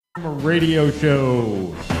Radio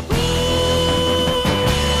show.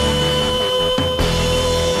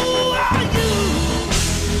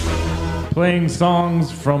 Playing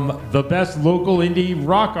songs from the best local indie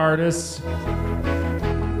rock artists.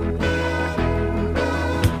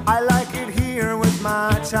 I like it here with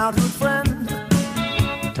my childhood friend.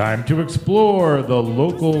 Time to explore the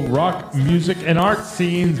local rock, music, and art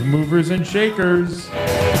scenes, movers and shakers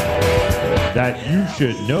that you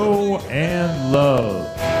should know and love.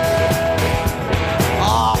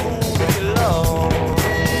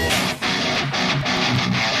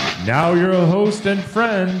 Now your host and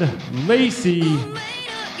friend, Lacey.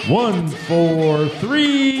 1, 4,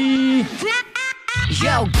 3. Yo,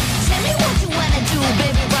 tell me what you wanna do,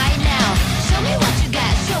 baby, right now. Show me what you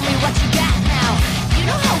got, show me what you got now. You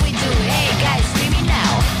know how we do it, hey guys, scream me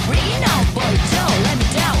now. Bring it on, boy, don't let me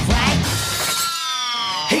down, right?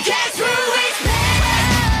 He gets through his pain,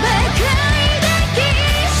 but kind of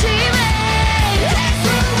kishime. He gets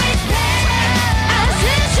through his pain, I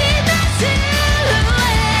said she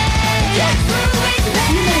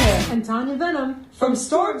and Tanya Venom from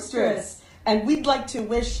Stormstress, and we'd like to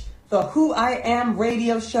wish the Who.IAm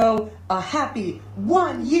radio show a happy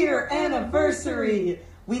 1-year anniversary.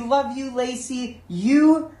 We love you, Lacey.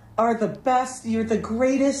 You are the best. You're the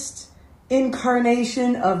greatest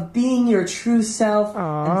incarnation of being your true self.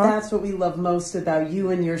 Aww. And that's what we love most about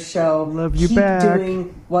you and your show. Love you Keep back.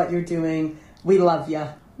 doing what you're doing. We love you.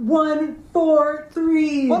 1, 4,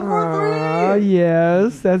 3. 1, 4, 3.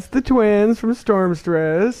 Yes, that's the twins from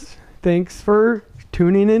Stormstress. Thanks for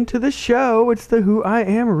tuning into the show. It's the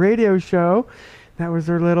Who.IAm radio show. That was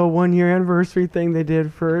their little 1-year anniversary thing they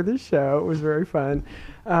did for the show. It was very fun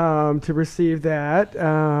to receive that.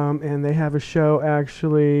 And they have a show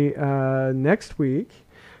actually next week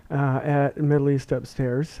at Middle East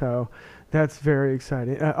Upstairs. So that's very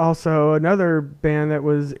exciting. Also, another band that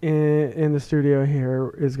was in the studio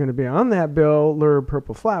here is going to be on that bill, Lure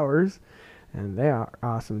Purple Flowers, and they are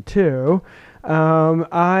awesome too.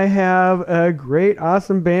 I have a great,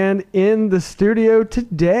 awesome band in the studio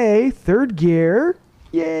today, Third Gear.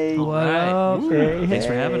 Yay. All right. Hey, Thanks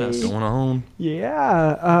for having us. Going on.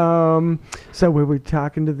 Yeah. So we'll be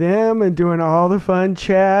talking to them and doing all the fun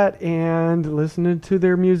chat and listening to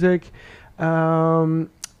their music. And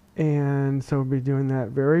so we'll be doing that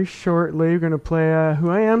very shortly. We're going to play a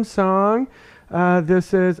Who.IAm song.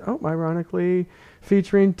 This is, ironically,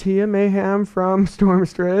 featuring Tia Mayhem from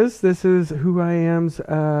Stormstress. This is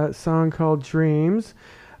Who.IAm's song called Dreams.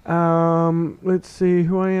 Let's see.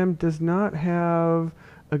 Who.IAm does not have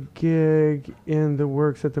a gig in the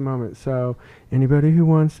works at the moment. So anybody who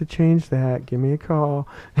wants to change that, give me a call.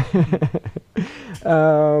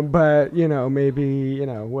 But, maybe,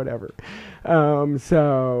 whatever.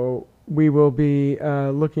 So we will be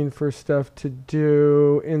looking for stuff to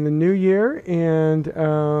do in the new year, and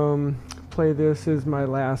play this as my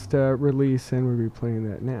last release, and we'll be playing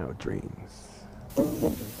that now, Dreams.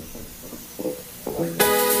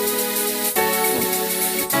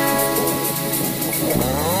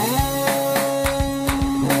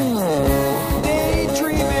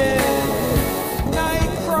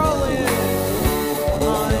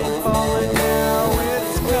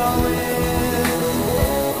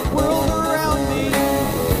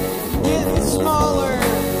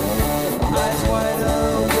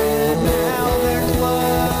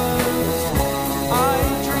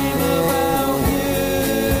 I dream about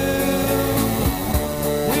you.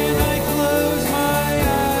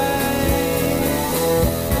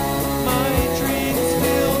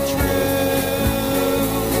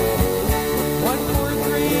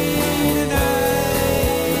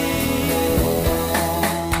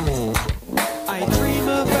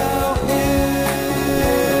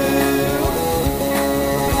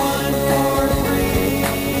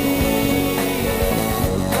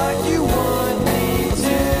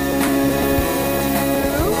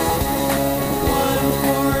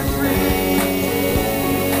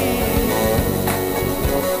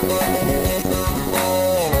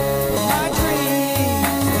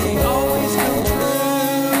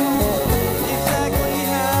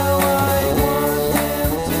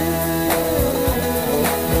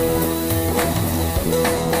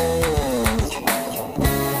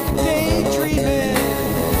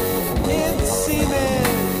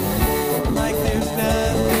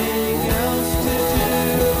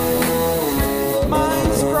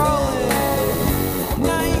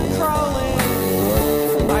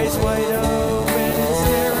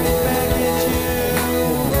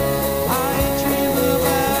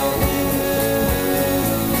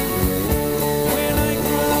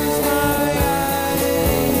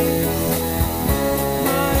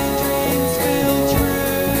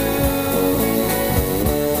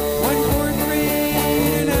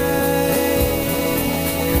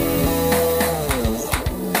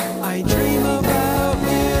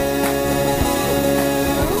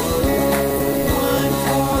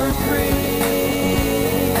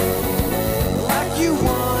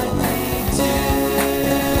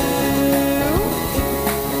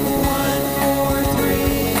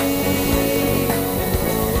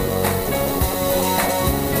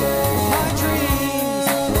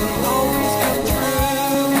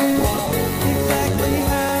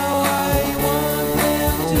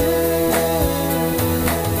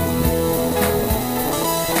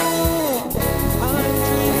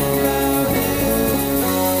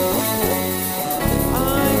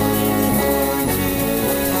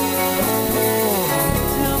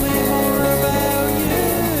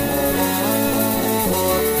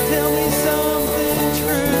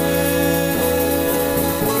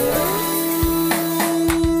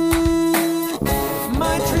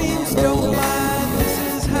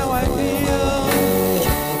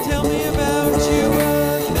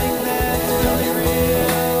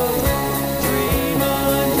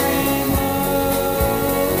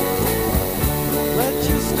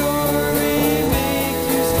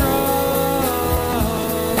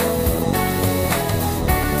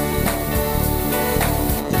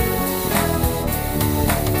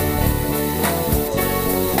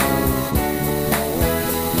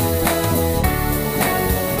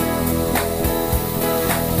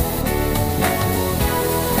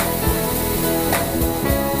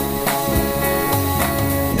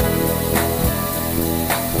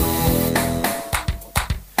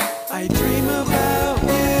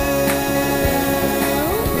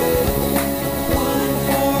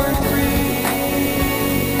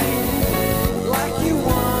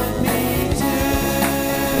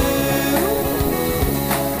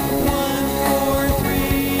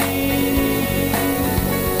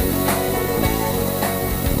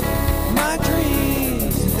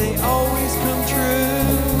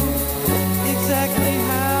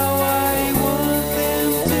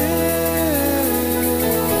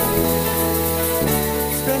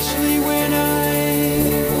 especially when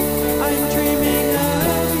I'm dreaming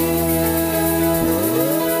of you.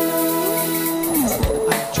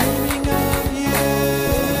 I'm dreaming of you.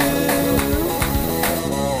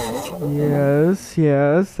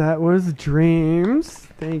 Yes, that was Dreams.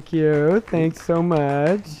 Thank you. Thanks so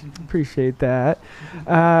much. Appreciate that.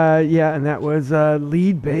 Yeah, and that was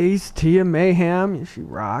lead bass Tia Mayhem. She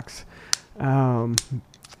rocks.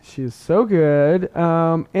 She is so good.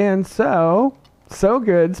 And so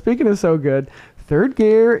good. Speaking of so good, Third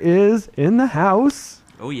Gear is in the house.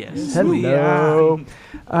 Oh, yes. Hello.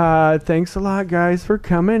 Thanks a lot, guys, for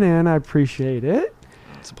coming in. I appreciate it.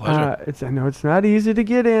 It's a pleasure. I know it's not easy to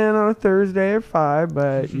get in on a Thursday at 5,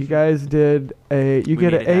 but you guys did you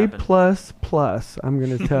get an A++. I'm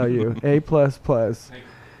going to tell you, A++.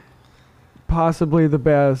 Possibly the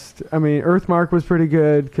best. I mean, Earthmark was pretty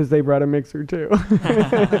good because they brought a mixer too.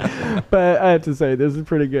 But I have to say, this is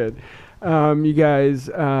pretty good. You guys,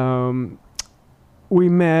 we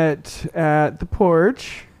met at the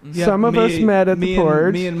porch. Yep, Some of us met at the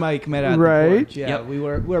porch. Me and Mike met at the porch. Yeah, yep. we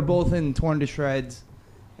were both in Torn to Shreds.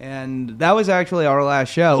 And that was actually our last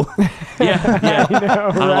show. Yeah. I know,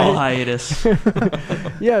 on right? all hiatus.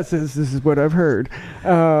 Yes, this is what I've heard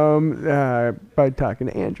by talking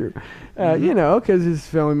to Andrew. You know, because he's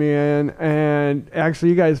filling me in. And actually,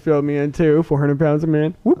 you guys filled me in, too. 400 pounds a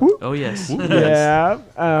man. Whoop, whoop. Oh, yes. Yeah.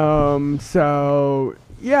 So,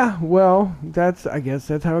 yeah, well, I guess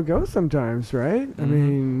that's how it goes sometimes, right? I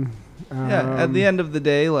mean... yeah, at the end of the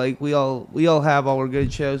day, like we all have our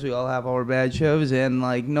good shows, we all have our bad shows, and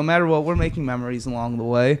like no matter what, we're making memories along the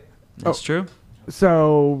way. That's true.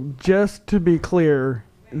 So just to be clear,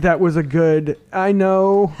 that was a good. I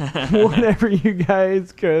know whatever you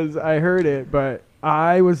guys, because I heard it, but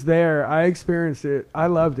I was there. I experienced it. I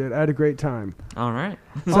loved it. I had a great time. All right.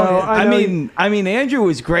 So I mean, Andrew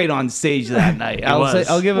was great on stage that night.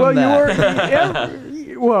 I'll give him well,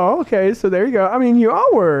 that. Well, okay, so there you go. I mean, you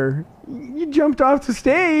all were. You jumped off the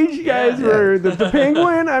stage. You guys were the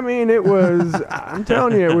penguin. I mean, it was, I'm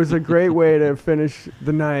telling you, it was a great way to finish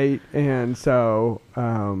the night. And so,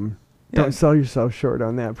 don't sell yourself short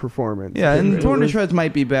on that performance. Yeah, and Torn to Shreds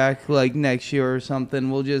might be back like next year or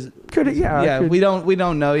something. We'll just we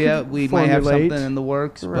don't know yet. We might have something in the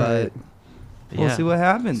works, but we'll see what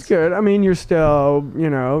happens. It's good. I mean, you're still,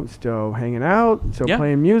 still hanging out, still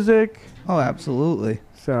playing music. Oh, absolutely.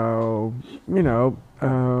 So,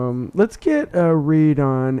 let's get a read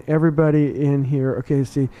on everybody in here. Okay,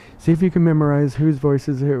 see if you can memorize whose voice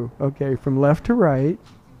is who. Okay, from left to right.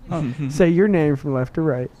 Say your name from left to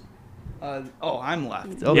right. I'm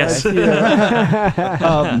left. Okay. Yes.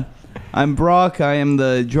 I'm Brock. I am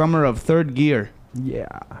the drummer of Third Gear.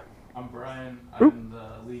 Yeah. I'm Brian. I'm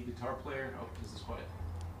the lead guitar player. Oh, this is quiet.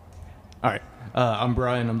 All right. I'm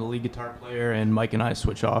Brian. I'm the lead guitar player, and Mike and I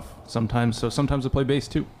switch off sometimes. So sometimes I play bass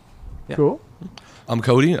too. Yeah. Cool. I'm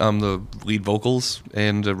Cody. I'm the lead vocals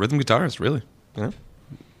and rhythm guitarist, really. Yeah.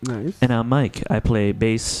 Nice. And I'm Mike. I play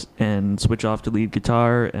bass and switch off to lead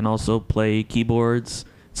guitar and also play keyboards,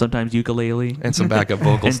 sometimes ukulele. And some backup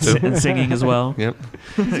vocals, too. And singing as well. Yep.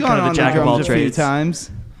 He's gone on the drums a few times.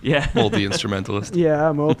 Yeah. Multi-instrumentalist.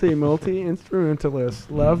 Yeah, multi-instrumentalist.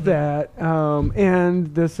 Love that.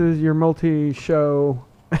 And this is your multi-show.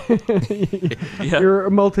 You're a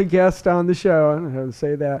multi-guest on the show. I don't know how to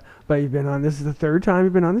say that, but you've been on. This is the third time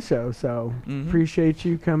you've been on the show, so appreciate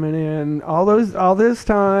you coming in all this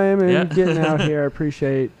time and getting out here. I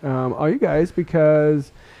appreciate all you guys,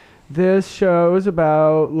 because this show is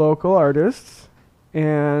about local artists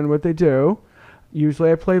and what they do.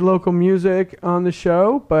 Usually I play local music on the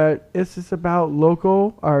show, but it's just about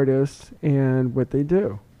local artists and what they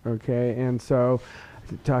do. Okay, and so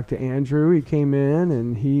talked to Andrew. He came in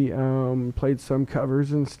and he played some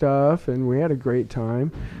covers and stuff, and we had a great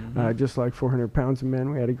time. Just like 400 Pounds of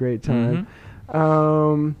Men, we had a great time.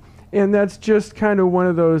 And that's just kind of one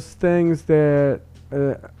of those things that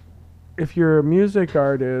if you're a music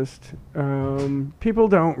artist, people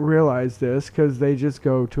don't realize this because they just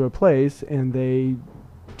go to a place and they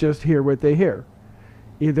just hear what they hear.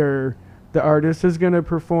 Either the artist is going to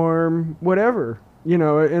perform whatever,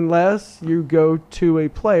 unless you go to a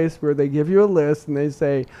place where they give you a list and they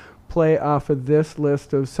say, play off of this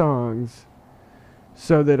list of songs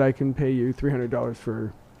so that I can pay you $300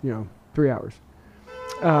 for, 3 hours.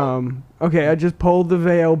 Okay, I just pulled the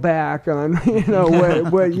veil back on,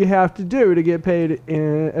 what you have to do to get paid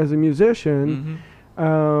as a musician.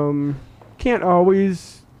 Can't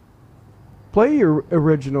always play your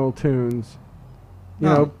original tunes,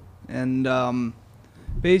 And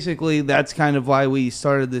basically that's kind of why we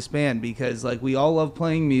started this band, because like we all love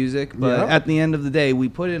playing music, but at the end of the day, we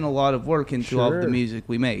put in a lot of work into all of the music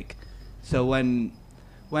we make. So when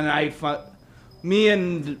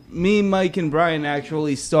me, Mike, and Brian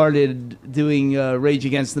actually started doing Rage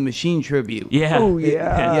Against the Machine tribute. Yeah. Oh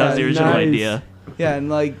yeah, that was the original idea. Yeah, and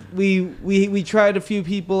like we tried a few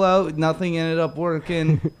people out, nothing ended up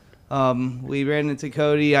working. We ran into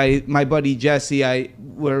Cody. My buddy Jesse,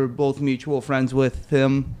 we're both mutual friends with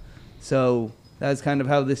him, so that's kind of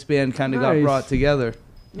how this band kind of got brought together.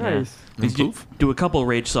 Nice. We do a couple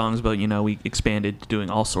Rage songs, but we expanded to doing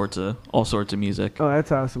all sorts of music. Oh,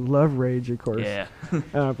 that's awesome. Love Rage, of course. Yeah.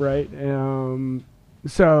 Right.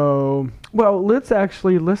 So, well, let's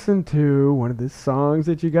actually listen to one of the songs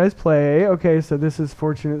that you guys play. Okay, so this is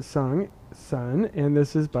Fortunate Son, and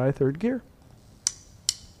this is by Third Gear.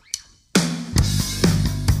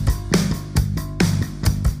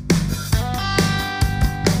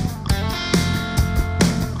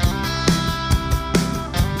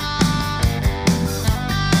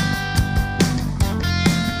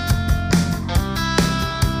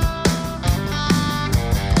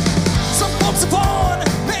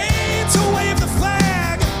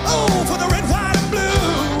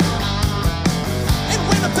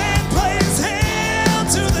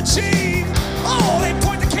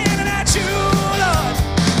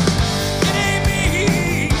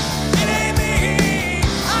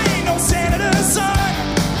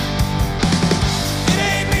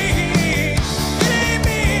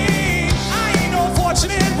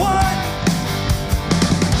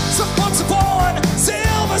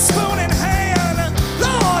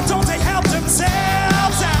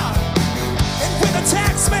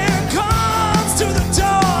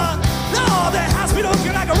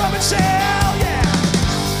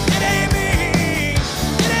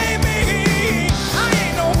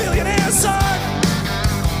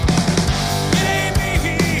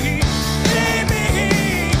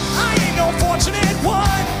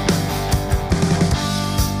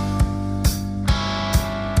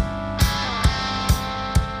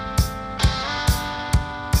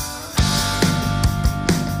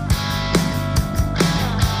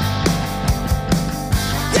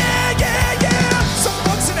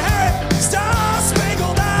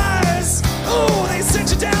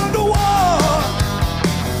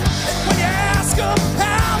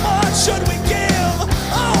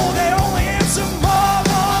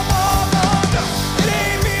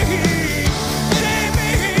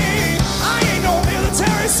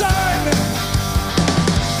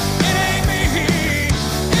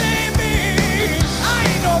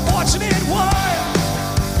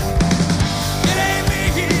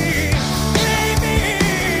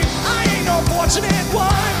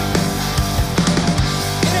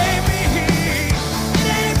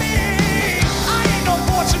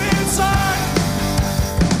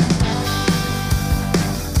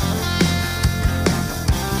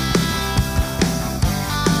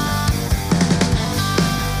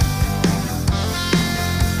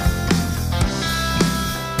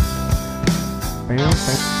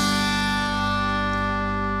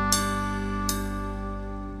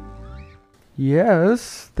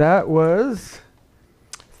 Yes, that was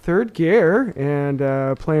Third Gear and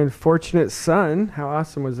playing Fortunate Son. How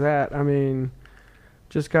awesome was that? I mean,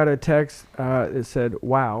 just got a text that said,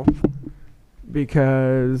 wow,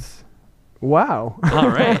 because, wow. All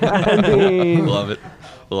right. I mean, Love it.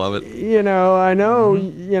 I know,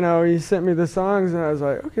 you sent me the songs and I was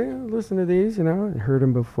like, okay, I'll listen to these, I heard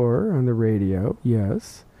them before on the radio,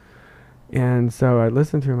 yes. And so I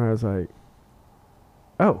listened to them and I was like,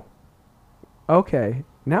 oh, okay,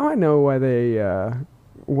 now I know why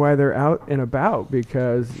they're out and about,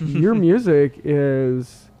 because your music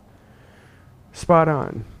is spot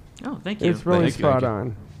on. Oh, thank you. It's really spot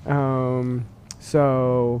on.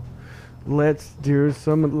 So let's do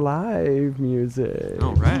some live music.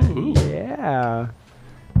 All right. Ooh. Yeah.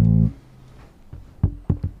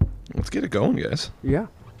 Let's get it going, guys. Yeah.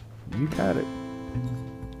 You got it.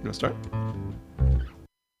 You want to start?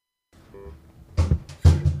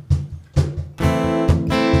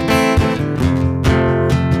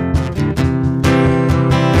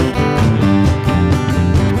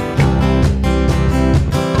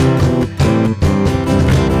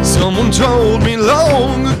 Someone told me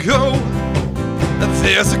long ago that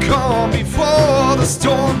there's a calm before the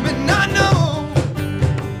storm, and I know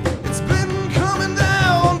it's been coming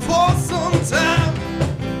down for some time.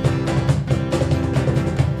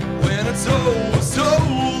 When it's over,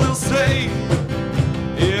 told they'll say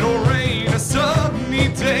it'll rain a sunny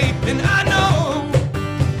day, and I know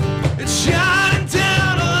it's shining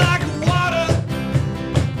down like water.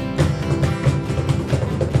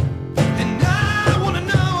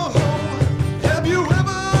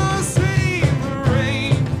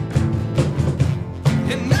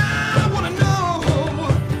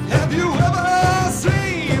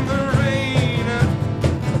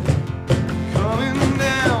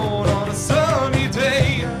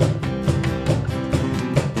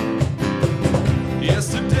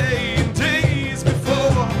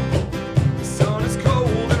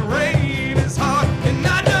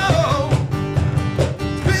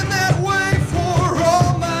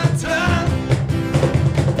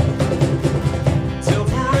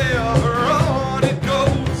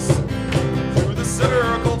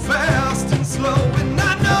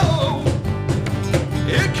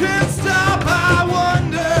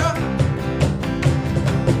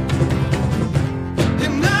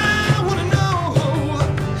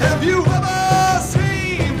 Have you ever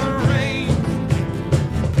seen the rain?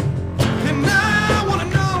 And I wanna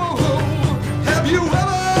know, have you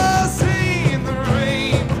ever seen the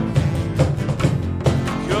rain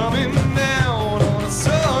coming down on a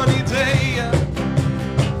sunny day?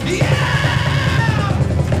 Yeah!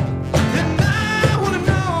 And I wanna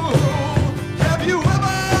know, have you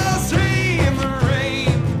ever seen the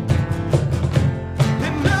rain?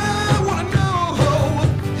 And I wanna know,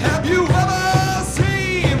 have you ever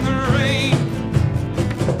seen the rain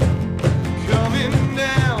coming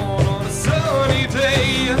down on a sunny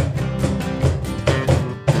day?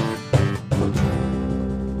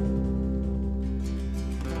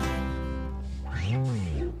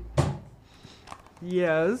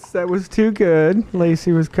 Yes, that was too good.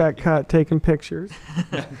 Lacey was caught taking pictures.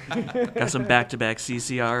 Got some back-to-back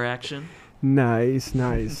CCR action. Nice,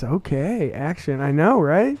 nice. Okay, action. I know,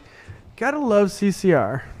 right? Gotta love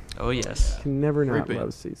CCR. Oh, yes. Can never not band. love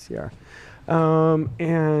CCR.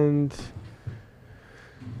 And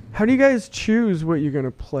how do you guys choose what you're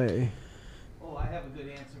gonna play? Oh, I have a good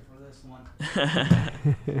answer for this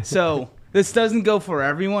one. So, this doesn't go for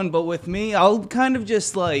everyone, but with me, I'll kind of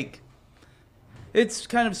just like, it's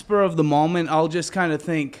kind of spur of the moment. I'll just kind of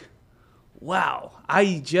think, wow,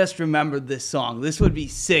 I just remembered this song. This would be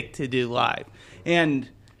sick to do live. And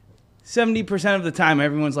 70% of the time,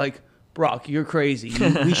 everyone's like, Brock, you're crazy.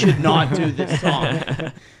 We should not do this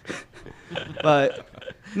song. But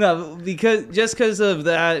no, because of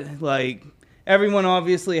that, like, everyone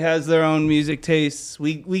obviously has their own music tastes.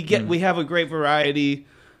 We have a great variety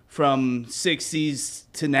from 60s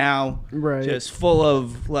to now, Right. just full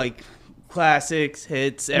of like classics,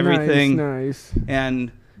 hits, everything. Nice.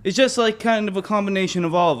 And it's just like kind of a combination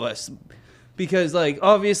of all of us, because like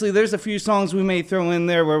obviously there's a few songs we may throw in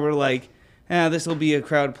there where we're like, this will be a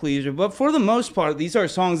crowd pleaser, but for the most part these are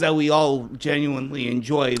songs that we all genuinely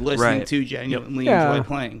enjoy listening Right. to, genuinely Yeah. enjoy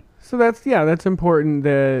playing. So that's important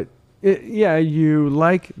that you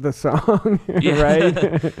like the song,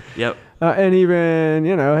 right? Yep. And even,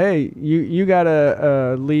 hey, you got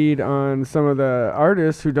a lead on some of the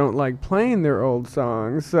artists who don't like playing their old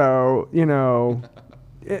songs. So,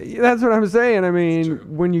 that's what I'm saying. I mean,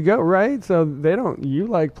 when you go, right? So you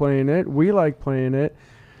like playing it. We like playing it.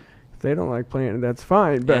 If they don't like playing it, that's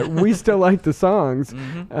fine. But we still like the songs.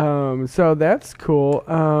 Mm-hmm. So that's cool.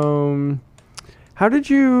 How did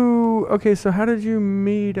you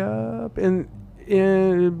meet up in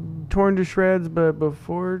Torn to Shreds, but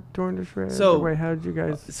before Torn to Shreds? So- Or wait, how did you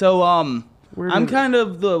guys? So Where I'm did- kind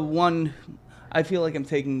of the one. I feel like I'm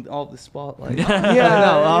taking all the spotlight.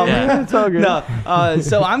 Yeah, it's all good. No,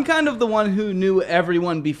 so I'm kind of the one who knew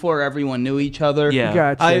everyone before everyone knew each other. Yeah.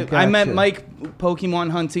 Gotcha. I met gotcha. Mike Pokemon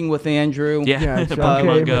hunting with Andrew. Yeah. Gotcha. The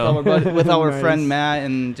Pokemon Okay. Go. With our Nice. friend Matt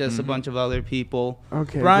and just a bunch of other people.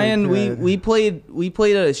 Okay, Brian, good. we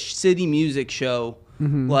played at a city music show,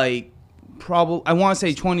 like probably I want to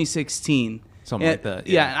say 2016. Something like that,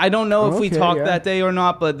 Yeah, I don't know if we Okay, talked yeah. that day or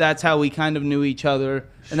not, but that's how we kind of knew each other.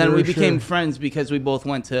 And then we Sure, became sure. friends because we both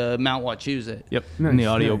went to Mount Wachusett. Yep. In the Nice,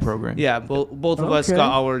 audio nice. program. Yeah, both of us Okay.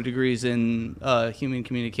 got our degrees in human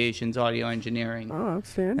communications, audio engineering. Oh,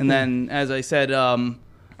 outstanding. And then, as I said,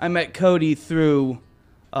 I met Cody through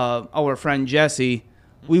our friend Jesse.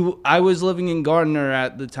 I was living in Gardner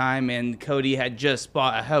at the time, and Cody had just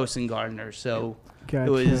bought a house in Gardner, so Gotcha. it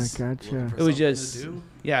was Gotcha. it was just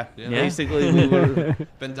yeah. Yeah. Basically, we were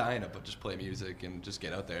Been dying to just play music and just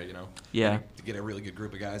get out there, Yeah. To get a really good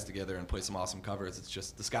group of guys together and play some awesome covers. It's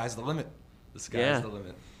just the sky's the limit. The sky's Yeah. the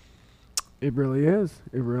limit. It really is.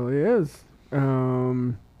 It really is.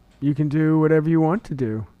 You can do whatever you want to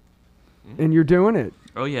do, and you're doing it.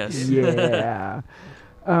 Oh, yes. Yeah.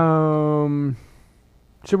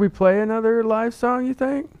 Should we play another live song? You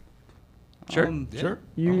think? Sure. Sure.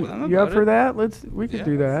 You I'm you up about for it. that? We could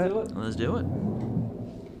do that. Let's do it.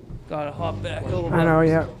 gotta hop back a little bit. I know.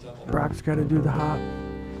 Yeah. Brock's got to do the hop.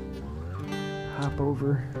 Hop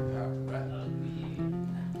over.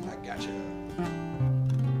 I gotcha.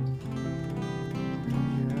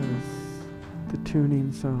 Yes. The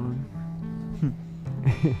tuning song.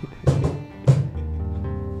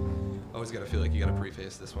 Always gotta feel like you gotta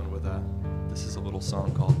preface this one with this is a little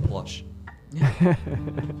song called Plush.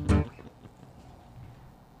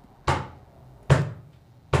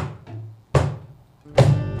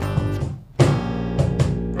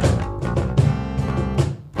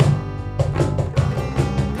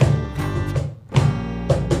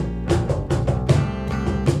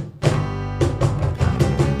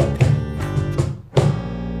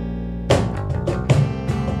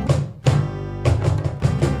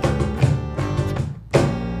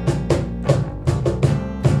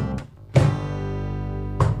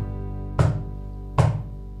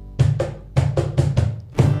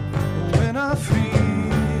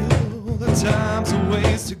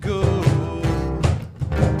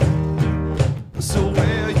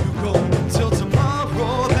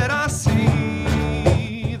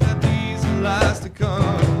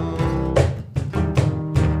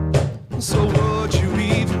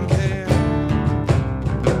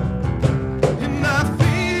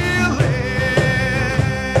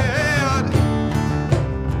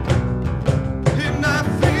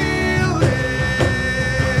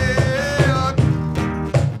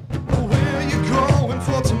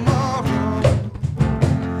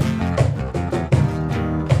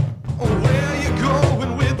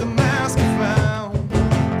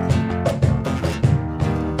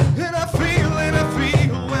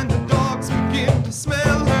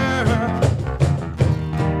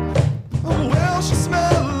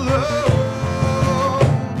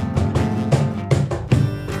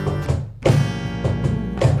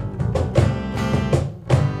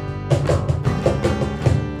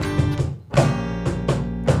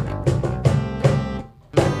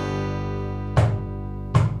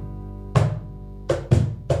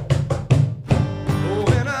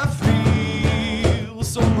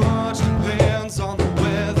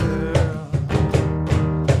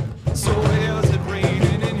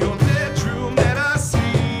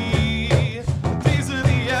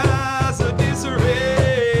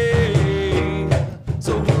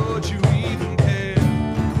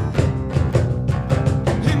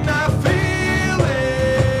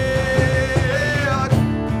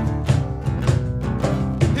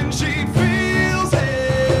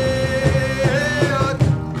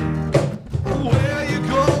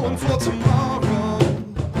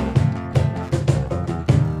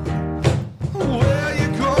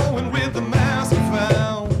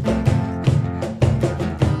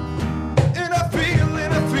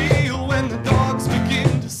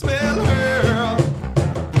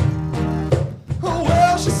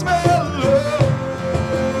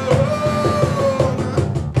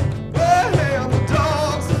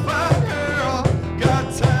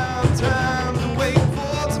 time to wait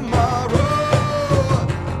for tomorrow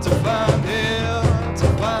to find it, to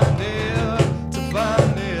find it, to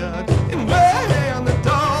find it. And when the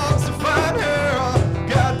dogs to find her,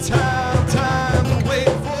 got time to wait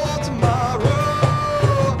for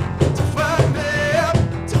tomorrow to find it,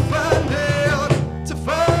 to find it, to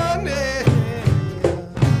find it.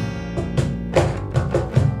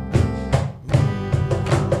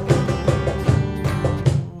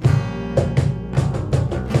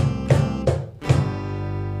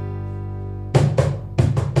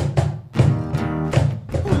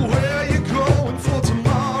 Where you going for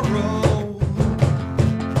tomorrow?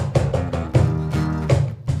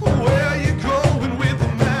 Where you going with the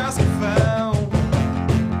mask you found?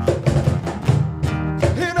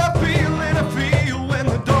 And I feel when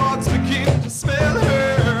the dogs begin to smell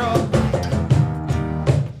her.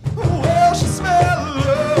 Well, she smell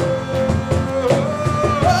alone.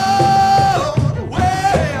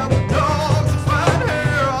 Where the dogs find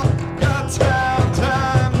her, got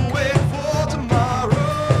time to wait for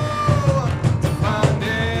tomorrow to find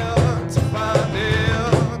it, to find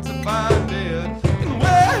it, to find it. And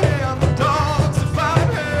where the dogs find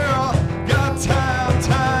her, got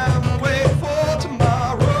time to wait for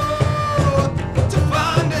tomorrow to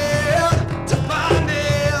find it, to find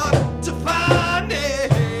it, to find it,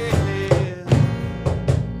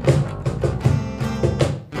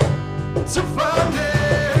 to find it.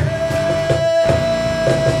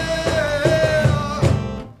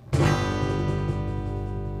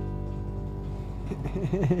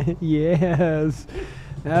 Yes.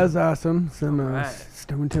 That was awesome. Some Alright.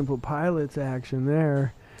 Stone Temple Pilots action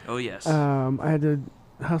there. Oh yes. I had to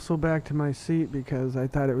hustle back to my seat because I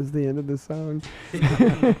thought it was the end of the song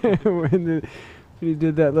when he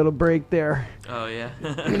did that little break there. Oh yeah.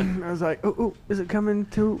 I was like, oh, is it coming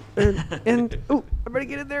to an end? Oh, I better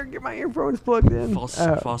get in there and get my earphones plugged in.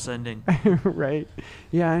 False ending. Right.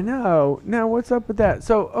 Yeah, I know. Now, what's up with that?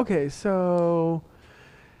 So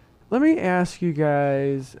let me ask you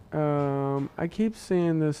guys. I keep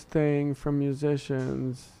seeing this thing from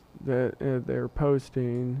musicians that they're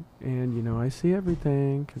posting, and I see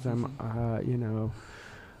everything because I'm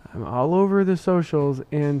all over the socials,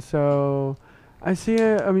 and so I see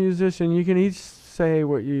a musician. You can each say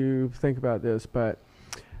what you think about this, but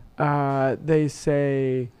they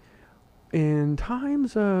say, in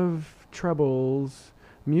times of troubles,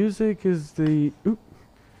 music is the.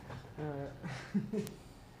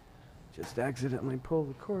 Just accidentally pulled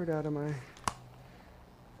the cord out of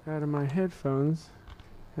my headphones.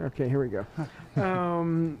 Okay, here we go.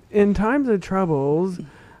 In times of troubles,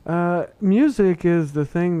 music is the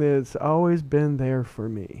thing that's always been there for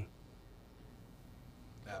me.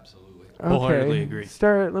 Absolutely. Wholeheartedly agree.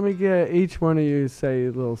 Let me get each one of you say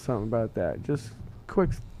a little something about that. Just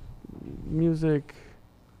quick music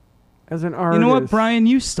as an artist. You know what, Brian?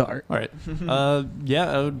 You start. All right.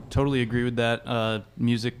 Yeah, I would totally agree with that.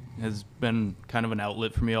 Music has been kind of an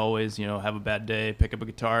outlet for me always. Have a bad day, pick up a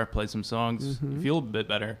guitar, play some songs. Mhm. You feel a bit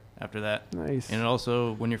better after that. Nice. And it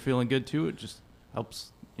also, when you're feeling good too, it just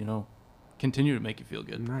helps, continue to make you feel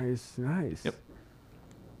good. Nice. Yep.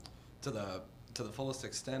 To the fullest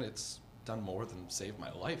extent, it's done more than save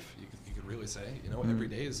my life. You could really say, Mm-hmm. every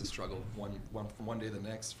day is a struggle. From one day to the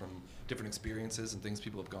next, from different experiences and things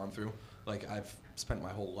people have gone through. Like, I've spent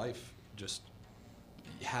my whole life just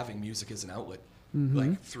having music as an outlet. Mhm.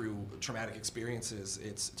 Like, through traumatic experiences,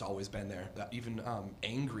 it's always been there. Even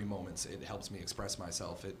angry moments, it helps me express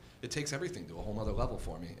myself. It takes everything to a whole nother level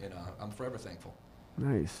for me, and I'm forever thankful.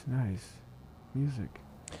 Nice. Music.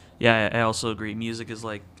 Yeah, I also agree. Music is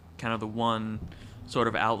like kind of the one sort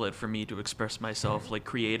of outlet for me to express myself like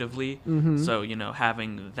creatively. Mhm. So,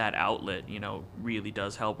 having that outlet, really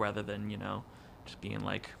does help rather than, just being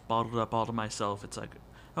like bottled up all to myself. It's like,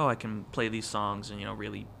 oh, I can play these songs and,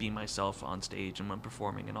 really be myself on stage and when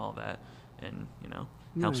performing and all that. And,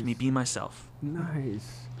 helps me Nice. be myself.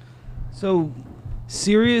 Nice. So,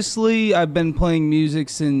 seriously, I've been playing music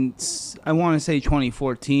since, I want to say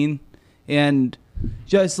 2014. And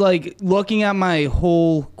just like looking at my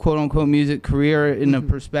whole quote unquote music career in a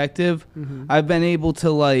perspective, I've been able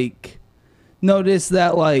to like notice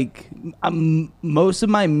that like most of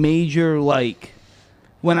my major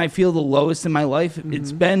when I feel the lowest in my life,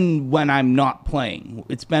 it's been when I'm not playing.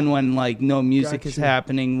 It's been when like no music is Gotcha.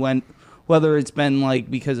 happening, whether it's been like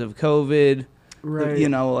because of COVID, Right.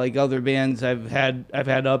 like other bands I've had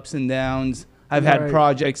ups and downs. I've had Right.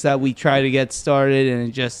 projects that we try to get started and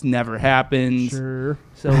it just never happens. Sure.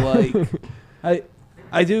 So like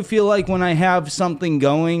I do feel like when I have something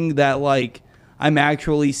going that like I'm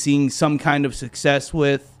actually seeing some kind of success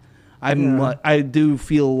with, I do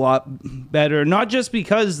feel a lot better, not just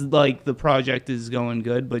because like the project is going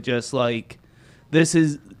good, but just like this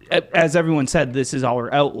is, as everyone said, this is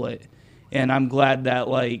our outlet, and I'm glad that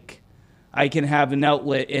like I can have an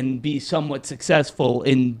outlet and be somewhat successful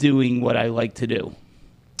in doing what I like to do.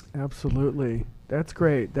 Absolutely. That's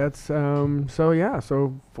great. That's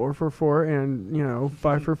so 4 for 4 and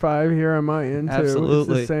 5 for 5 here on my end too.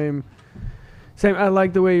 Absolutely. It's the same. I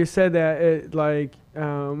like the way you said that. It like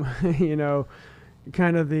kind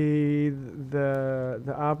of the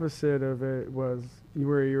opposite of it was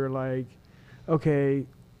where you were like, okay,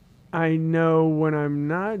 I know when I'm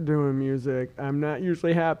not doing music, I'm not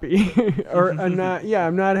usually happy, or I'm not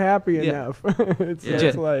happy enough. It's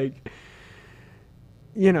just like,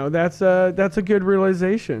 that's a good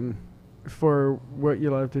realization for what you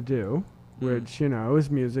love to do, which is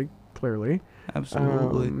music, clearly.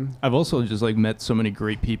 Absolutely. I've also just like met so many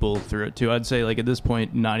great people through it too. I'd say like at this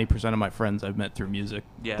point, 90% of my friends I've met through music.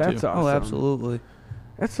 Yeah, that's too. awesome. Oh, absolutely.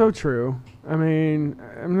 That's so true. I mean,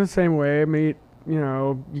 I'm the same way. I meet,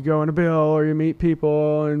 you go on a bill or you meet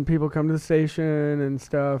people and people come to the station and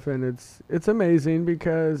stuff, and it's amazing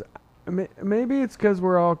because maybe it's because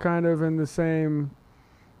we're all kind of in the same.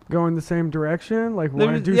 Going the same direction, like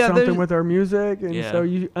want to do something with our music, and so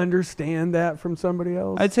you understand that from somebody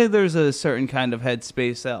else. I'd say there's a certain kind of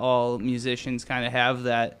headspace that all musicians kind of have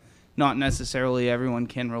that not necessarily everyone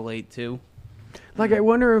can relate to. Like, I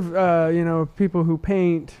wonder if people who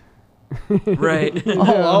paint. Right.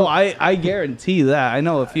 I guarantee that. I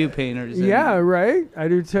know a few painters. Yeah, right. I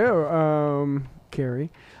do too.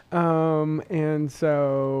 Carrie. And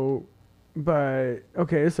so, but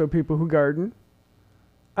okay, so people who garden.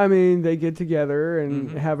 I mean, they get together and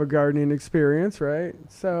have a gardening experience, right?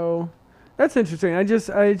 So that's interesting. I just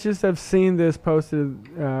have seen this posted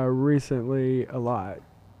recently a lot,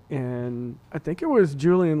 and I think it was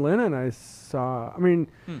Julian Lennon I saw. I mean,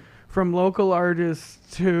 from local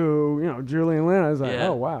artists to Julian Lennon, I was like,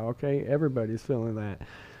 oh wow, okay, everybody's feeling that,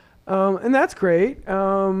 and that's great.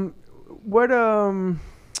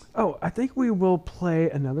 I think we will play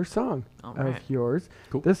another song of yours.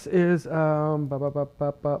 Cool. This is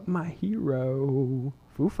My Hero,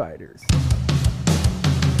 Foo Fighters.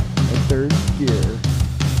 The Third Gear.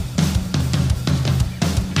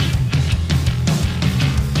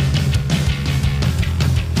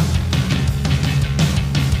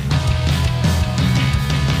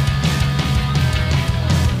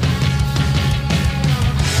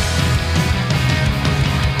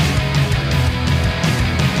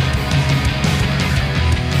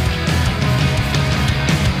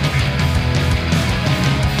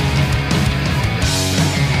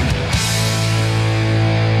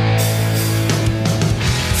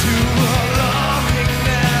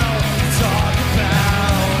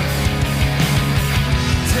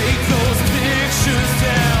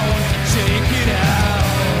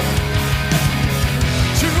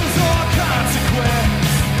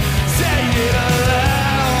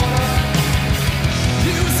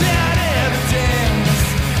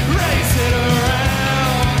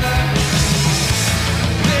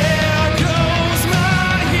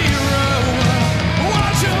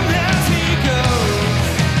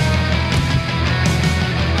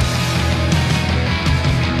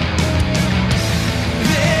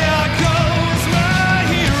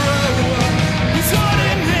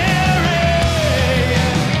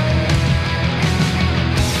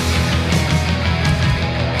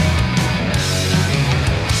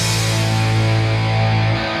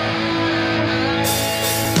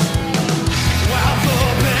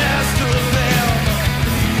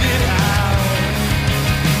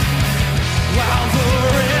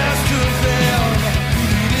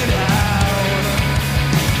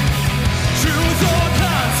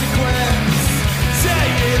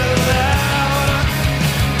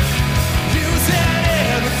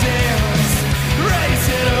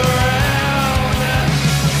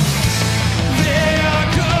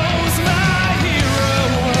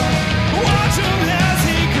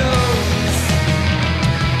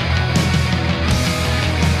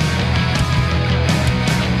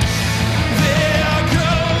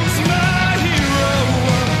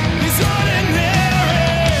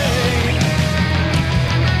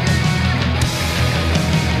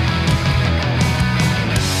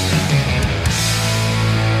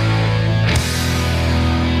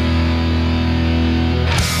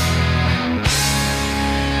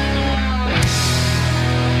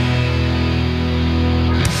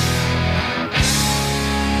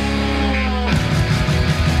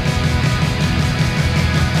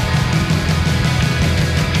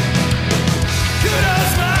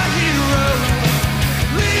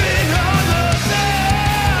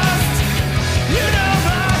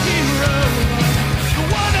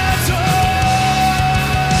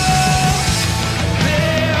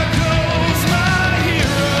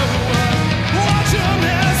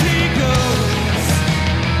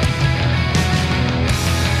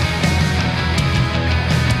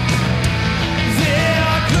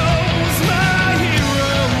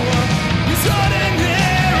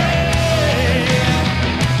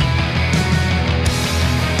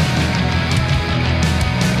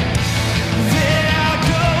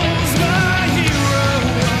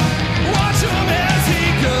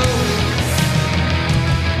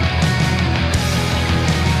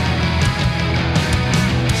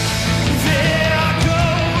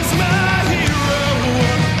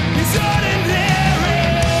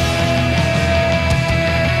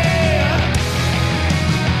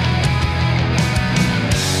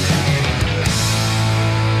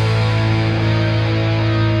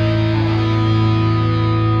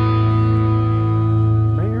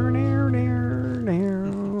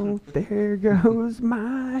 There goes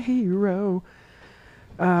my hero.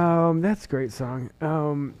 That's a great song.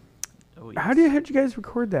 Oh, How'd you guys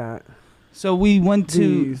record that? So we went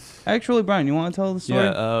to. These. Actually, Brian, you want to tell the story?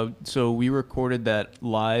 Yeah, so we recorded that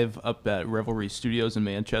live up at Revelry Studios in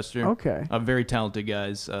Manchester. Okay. Very talented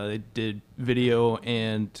guys. They did video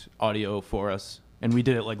and audio for us, and we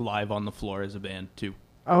did it like live on the floor as a band too.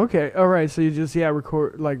 Oh, okay. All right. So you just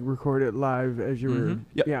record it live as you were.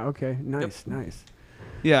 Yep. Yeah. Okay. Nice. Nice.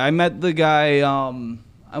 Yeah, I met the guy.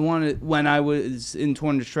 When I was in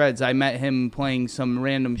Torn to Shreds, I met him playing some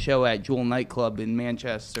random show at Jewel Nightclub in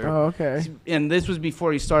Manchester. Oh, okay. And this was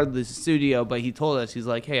before he started the studio, but he told us, he's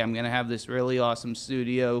like, hey, I'm going to have this really awesome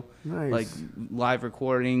studio, Nice. like live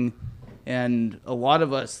recording. And a lot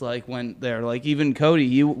of us like went there. Like even Cody,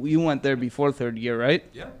 you went there before third year, right?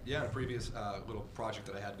 Yeah. A previous little project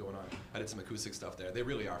that I had going on, I did some acoustic stuff there. They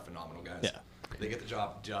really are phenomenal guys. Yeah. They get the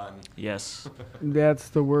job done. Yes. That's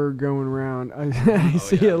the word going around. I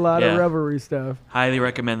see a lot of Yeah. Revelry stuff. Highly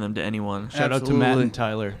recommend them to anyone. Shout out to Matt and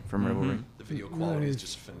Tyler from Revelry. The video quality is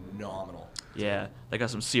just phenomenal. Yeah, they got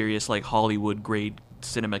some serious like Hollywood grade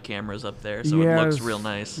cinema cameras up there, so it looks real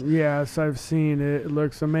nice. Yes, I've seen it. It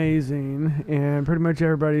looks amazing, and pretty much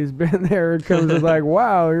everybody's been there. It comes with like,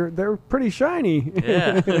 wow, they're pretty shiny.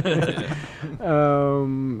 Yeah.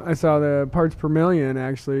 I saw the Parts Per Million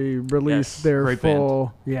actually release Yes, their great full.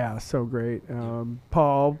 band. Yeah, so great.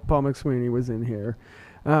 Paul McSweeney was in here,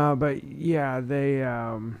 but yeah,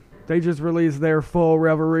 they just released their full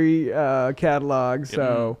Revelry catalog.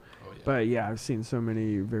 So. But yeah, I've seen so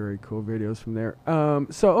many very cool videos from there.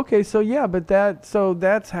 That's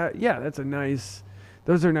a nice.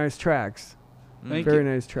 Those are nice tracks. Thank Very you.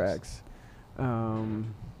 nice tracks.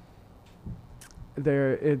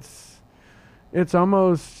 It's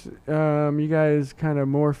almost you guys kind of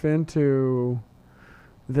morph into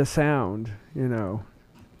the sound, you know.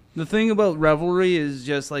 The thing about Revelry is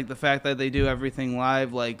just like the fact that they do everything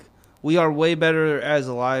live. Like we are way better as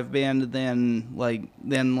a live band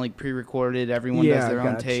than pre-recorded. Everyone does their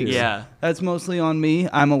own gotcha. takes. Yeah. That's mostly on me.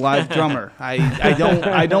 I'm a live drummer.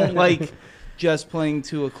 I don't like just playing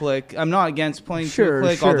to a click. I'm not against playing to a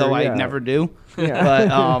click, although I never do. Yeah.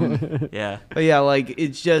 But Yeah. but yeah, like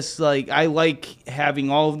it's just like I like having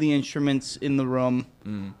all of the instruments in the room.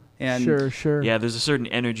 And Sure. Yeah, there's a certain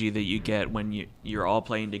energy that you get when you're all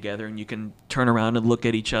playing together and you can turn around and look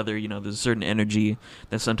at each other. You know, there's a certain energy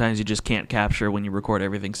that sometimes you just can't capture when you record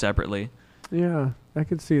everything separately. Yeah, I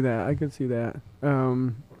could see that.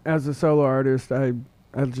 As a solo artist, I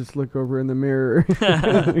just look over in the mirror.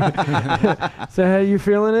 So, hey, you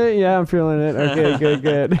feeling it? Yeah, I'm feeling it. Okay,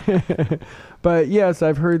 good. But yes,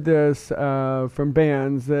 I've heard this from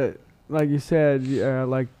bands that, like you said,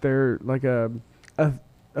 like they're like a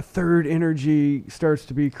third energy starts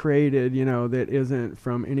to be created, you know, that isn't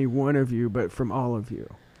from any one of you, but from all of you.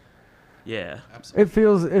 Yeah.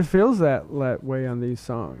 Absolutely. It feels that way on these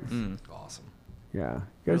songs. Awesome. Yeah,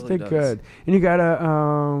 you guys Really did does. good, and you got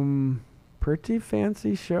a pretty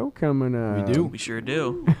fancy show coming up. We do. We sure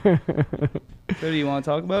do. So do you want to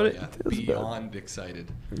talk about it? Yeah, beyond excited.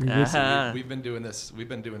 Uh-huh. We've been doing this. We've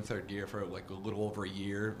been doing third gear for like a little over a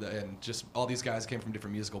year, and just all these guys came from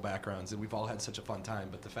different musical backgrounds, and we've all had such a fun time.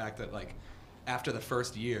 But the fact that like after the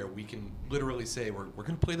first year, we can literally say we're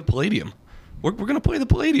going to play the Palladium. We're going to play the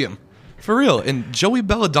Palladium for real. And Joey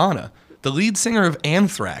Belladonna, the lead singer of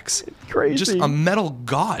Anthrax, Crazy. just a metal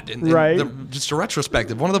god, and Right. just a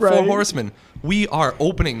retrospective, one of the Four Right. Horsemen. We are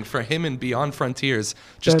opening for him and Beyond Frontiers,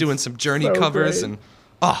 just That's doing some Journey so covers, great. and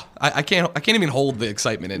I can't even hold the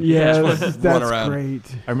excitement in. Yeah, Just wanna run that's around. great.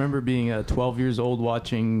 I remember being 12 years old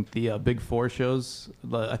watching the Big Four shows.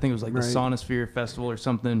 I think it was like the Right. Sonosphere Festival or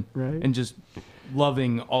something. Right. And just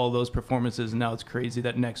loving all those performances. And now it's crazy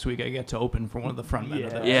that next week I get to open for one of the frontmen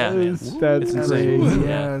of that. Yeah. Yes, band. that's It's great. insane.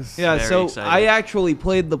 Yes. Yeah, Very so exciting. I actually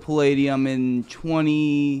played the Palladium in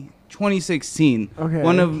 2016. Okay.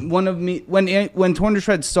 One of me when Torn to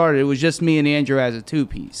Shreds started, it was just me and Andrew as a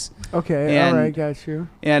two-piece. Okay. And- all right. Got you.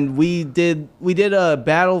 And we did a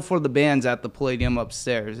battle for the bands at the Palladium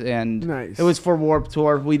upstairs, and Nice. it was for Warped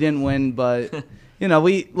Tour. We didn't win, but you know,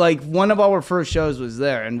 we like one of our first shows was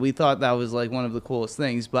there, and we thought that was like one of the coolest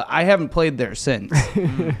things. But I haven't played there since.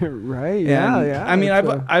 Right. Yeah. And, Yeah. I mean,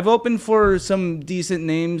 it's, I've opened for some decent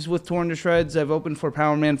names with Torn to Shreds. I've opened for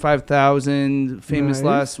Power Man 5000, Famous Nice,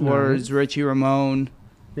 Last nice. Words, Richie Ramone.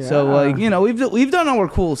 yeah. So like, you know, we've done our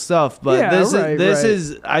cool stuff, but Yeah, this right,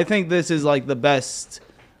 is right. I think this is like the best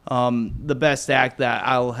act that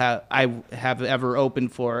I have ever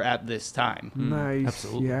opened for at this time. Nice.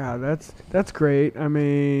 absolutely. Yeah, that's great. I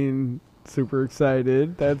mean, Super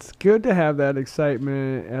excited. That's good to have that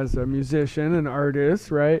excitement as a musician, an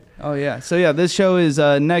artist, right? Oh, yeah. So, yeah, this show is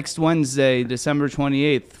next Wednesday, December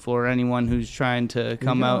 28th, for anyone who's trying to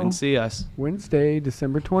come out and see us. Wednesday,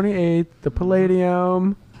 December 28th, the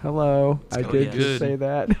Palladium. Hello. I did just say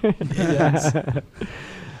that.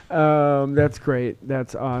 That's great.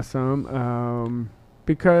 That's awesome.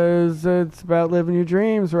 Because it's about living your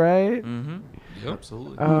dreams, right? Mm-hmm. Yep.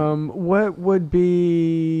 Absolutely. What would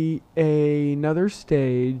be another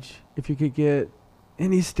stage if you could get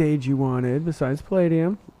any stage you wanted besides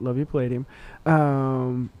Palladium? Love you, Palladium.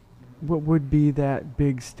 What would be that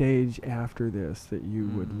big stage after this that you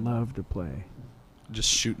would love to play? Just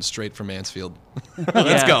shooting straight from Mansfield.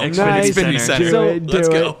 Let's go. Nice. Xfinity Center. Let's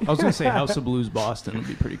go. I was gonna say House of Blues Boston would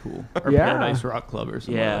be pretty cool, or Yeah. Paradise Rock Club or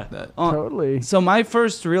something like that. Totally. So my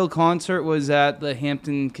first real concert was at the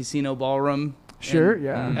Hampton Casino Ballroom. Sure,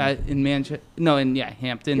 in Manchester. No, Hampton. Yeah,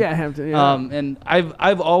 Hampton. Yeah. And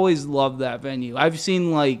I've always loved that venue. I've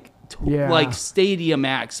seen like stadium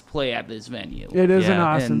acts play at this venue. It is an Yeah.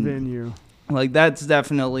 awesome And, venue. Like that's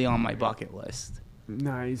definitely on my bucket list.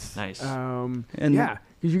 Nice. And yeah,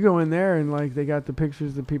 because you go in there and like they got the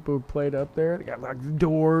pictures of people who played up there. They got like the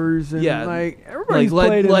Doors and like everybody's like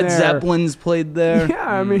played in Led there. Zeppelin's played there. Yeah,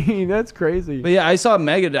 I mean that's crazy. But yeah, I saw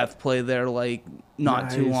Megadeth play there like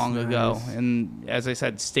not too Nice, long ago, nice. and as I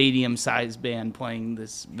said, stadium-sized band playing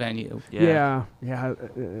this venue. Yeah,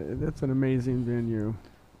 that's an amazing venue,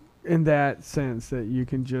 in that sense that you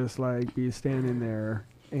can just like be standing there.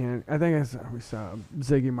 And I think we saw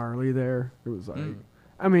Ziggy Marley there. It was like,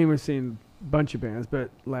 I mean, we've seen a bunch of bands,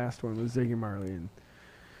 but last one was Ziggy Marley, and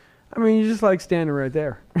I mean, you just like standing right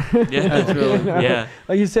there. Yeah, that's really, You know? yeah.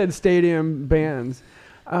 Like you said, stadium bands.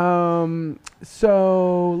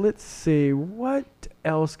 So let's see, what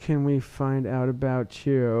else can we find out about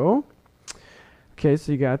you? Okay,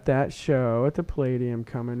 so you got that show at the Palladium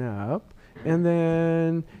coming up. And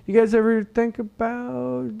then, you guys ever think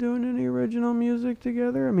about doing any original music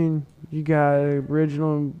together? I mean, you got an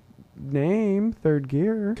original name, Third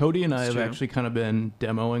Gear. Cody and I have actually kind of been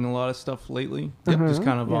demoing a lot of stuff lately, just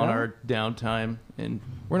kind of on our downtime, and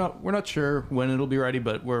we're not sure when it'll be ready,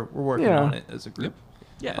 but we're working on it as a group.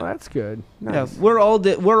 Yeah, well, that's good. Nice. Yeah, we're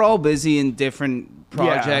all busy in different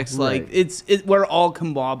projects. Like we're all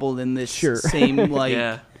combobbled in this same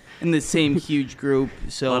in the same huge group.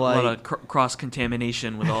 So a lot like of cross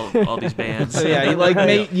contamination with all these bands. So yeah,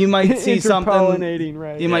 you might see something. Interpollinating,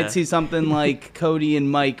 right? You might see something like Cody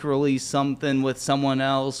and Mike release something with someone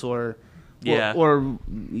else, or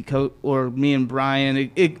me and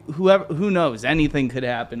Brian. Who knows? Anything could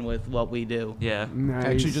happen with what we do. Yeah, nice.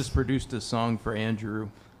 I actually just produced a song for Andrew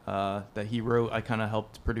that he wrote. I kind of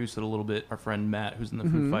helped produce it a little bit. Our friend Matt, who's in the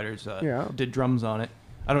Foo Fighters, did drums on it.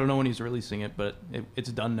 I don't know when he's releasing it, but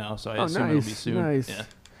it's done now, so I assume it'll be soon. Nice.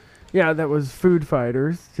 Yeah, that was Food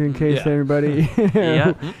Fighters, in case anybody...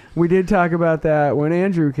 We did talk about that when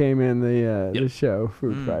Andrew came in the show,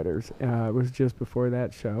 Food Fighters. It was just before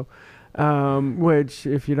that show, which,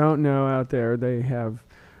 if you don't know out there, they have...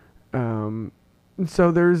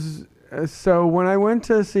 So when I went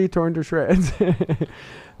to see Torn to Shreds...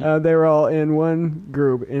 they were all in one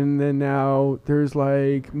group, and then now there's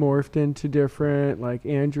like morphed into different, like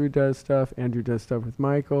Andrew does stuff with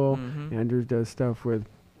Michael, Andrew does stuff with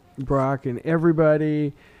Brock and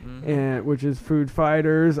everybody, and which is Food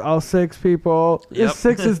Fighters, all 6 people. Yep.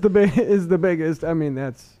 6 is the biggest. I mean,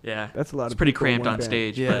 that's a lot it's of people. pretty in cramped one on band.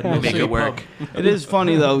 stage, but we make it work. It is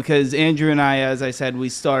funny though, because Andrew and I, as I said, we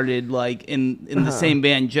started like in the same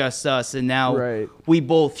band, just us, and now we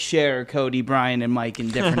both share Cody, Brian, and Mike in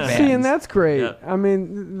different bands. See, and that's great. Yeah. I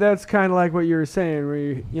mean, that's kind of like what you were saying,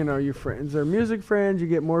 where your friends are music friends. You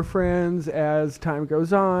get more friends as time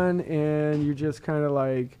goes on, and you just kind of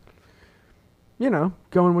like,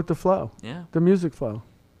 going with the flow. Yeah. The music flow.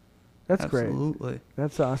 That's great. Absolutely.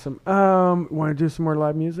 That's awesome. Want to do some more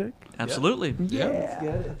live music? Absolutely. Yeah. Let's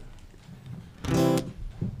get it.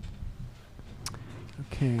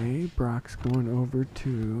 Okay, Brock's going over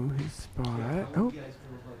to his spot. Oh,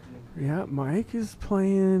 yeah, Mike is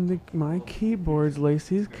playing my keyboards,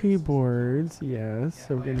 Lacey's keyboards. Yes,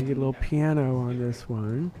 so we're going to get a little piano on this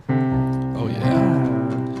one. Oh,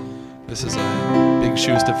 yeah. This is big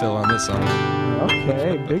shoes to fill on this song.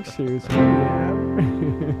 Okay, big shoes. Yeah.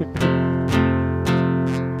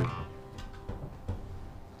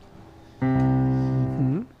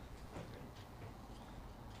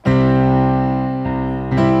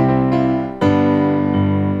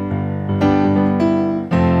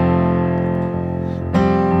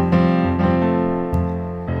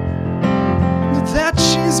 That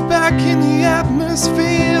she's back in the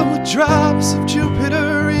atmosphere with drops of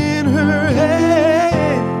Jupiter in her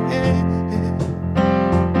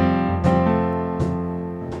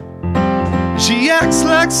She acts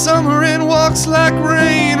like summer and walks like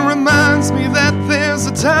rain. Reminds me that there's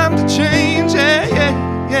a time to change. Yeah,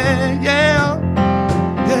 yeah, yeah, yeah,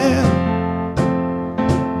 yeah.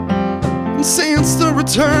 And since the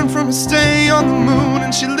return from a stay on the moon,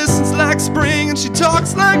 and she listens like spring and she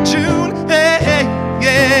talks like June. Hey, hey,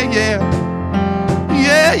 yeah,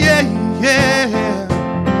 yeah, yeah, yeah, yeah.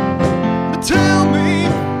 But tell me,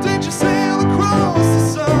 did you sail across the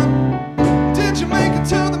sun? Did you make it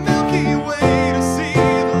to the Milky Way to see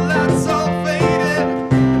the lights all faded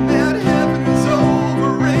and that heaven is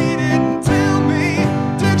overrated? And tell me,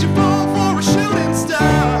 did you fall for a shooting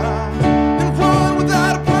star and run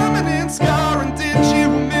without a permanent scar? And did you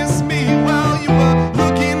miss me while you were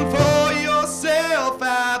looking for yourself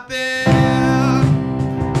out there?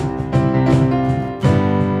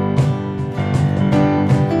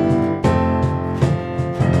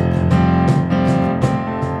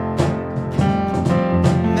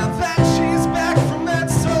 Now that she's back from that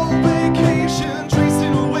soul vacation,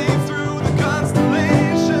 tracing her way through the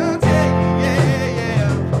constellations, yeah, yeah,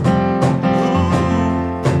 yeah. Ooh.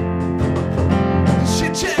 She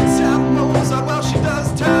checks out Mozart while she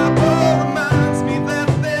does Typo. Reminds me that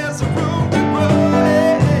there's a room to grow,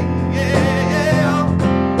 yeah, yeah,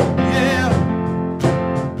 yeah.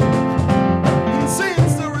 And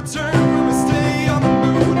since the return from a stay on the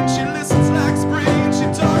moon, and she listens like spring, she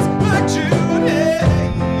talks like June, yeah,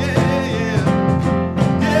 yeah,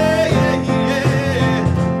 yeah, yeah, yeah.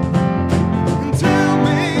 And tell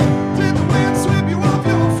me, did the wind sweep you off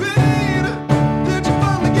your feet? Did you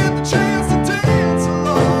finally get the chance to dance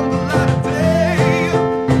along the light of day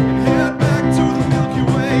and head back to the Milky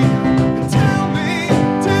Way? And tell me,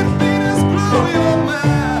 did Venus blow your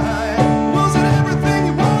mind? Was it everything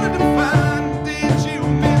you wanted to find? Did you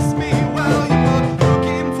miss me while you were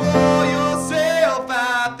looking for yourself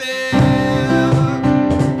out there?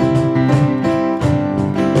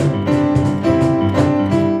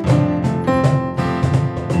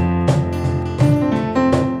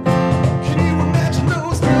 Can you imagine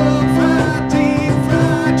those fried, deep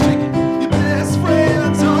fried chicken? Your best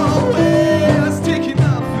friends always sticking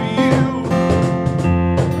up for you.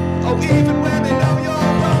 Oh, even when they know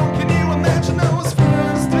you're wrong. Can you imagine those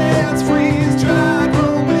first dance, freeze-dried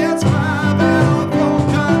romance, 5-hour phone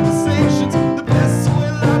conversations? The best soy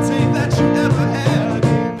latte that you ever had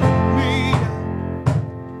in me.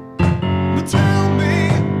 But tell me,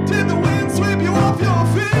 did the wind sweep you off your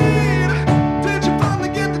feet? Did you finally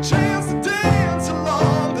get the chance to dance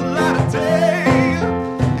along the light of day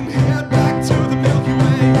and head back to the Milky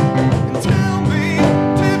Way? And tell me,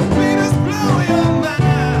 did Venus blow your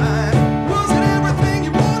mind? Was it everything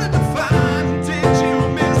you wanted to find? Did you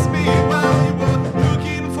miss me while you were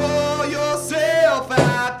looking for yourself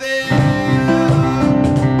out there?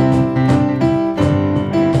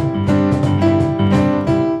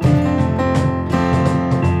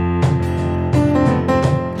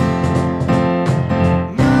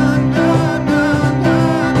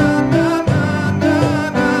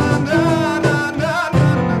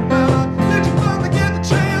 Did you finally get the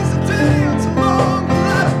chance to dance along the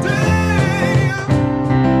light of day?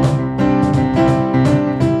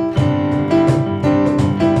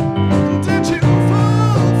 Did you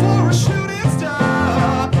fall for a shooting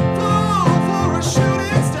star? Fall for a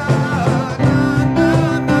shooting star? Na, na,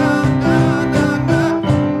 na, na, na, na.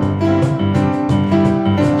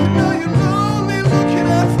 You know you're lonely looking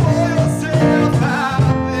out for yourself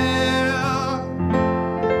out there.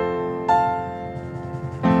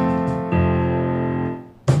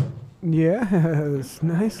 Yes,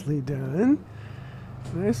 nicely done.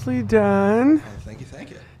 Nicely done. Oh, thank you, thank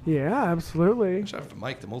you. Yeah, absolutely. Shout out to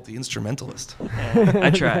Mike, the multi-instrumentalist. I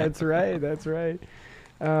tried. That's right. That's right.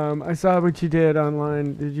 I saw what you did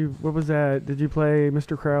online. What was that? Did you play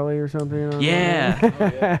Mr. Crowley or something? Online?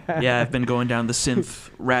 Yeah. Yeah, I've been going down the synth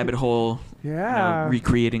rabbit hole. Yeah.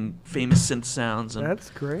 Recreating famous synth sounds. And That's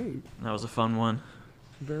great. that was a fun one.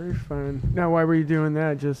 Very fun. Now, why were you doing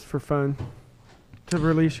that? Just for fun? To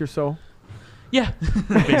release your soul? Yeah,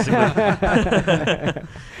 basically.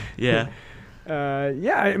 Yeah.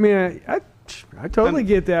 Yeah, I mean, I totally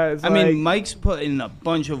get that. It's I like, mean, Mike's put in a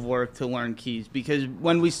bunch of work to learn keys because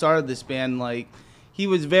when we started this band, like, he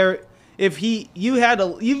was very. If you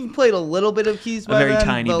played a little bit of keys by very then,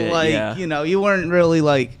 tiny but bit, like, yeah. you know, you weren't really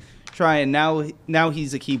like trying. Now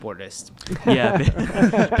he's a keyboardist. Yeah,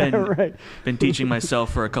 been teaching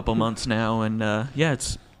myself for a couple months now, and yeah,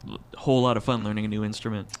 it's a whole lot of fun learning a new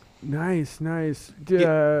instrument. Nice.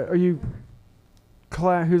 Are you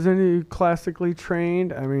who's any classically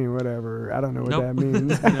trained? I mean, whatever. I don't know what Nope. that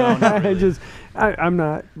means. No, not really. I'm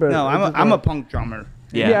not. But No, I'm a punk drummer.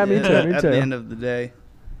 Yeah, me too. At the end of the day.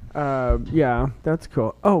 Yeah, that's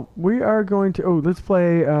cool. Oh, we are going to. Oh, let's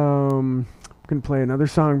play. Gonna play another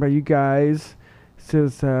song by you guys. This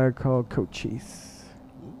is called Cochise.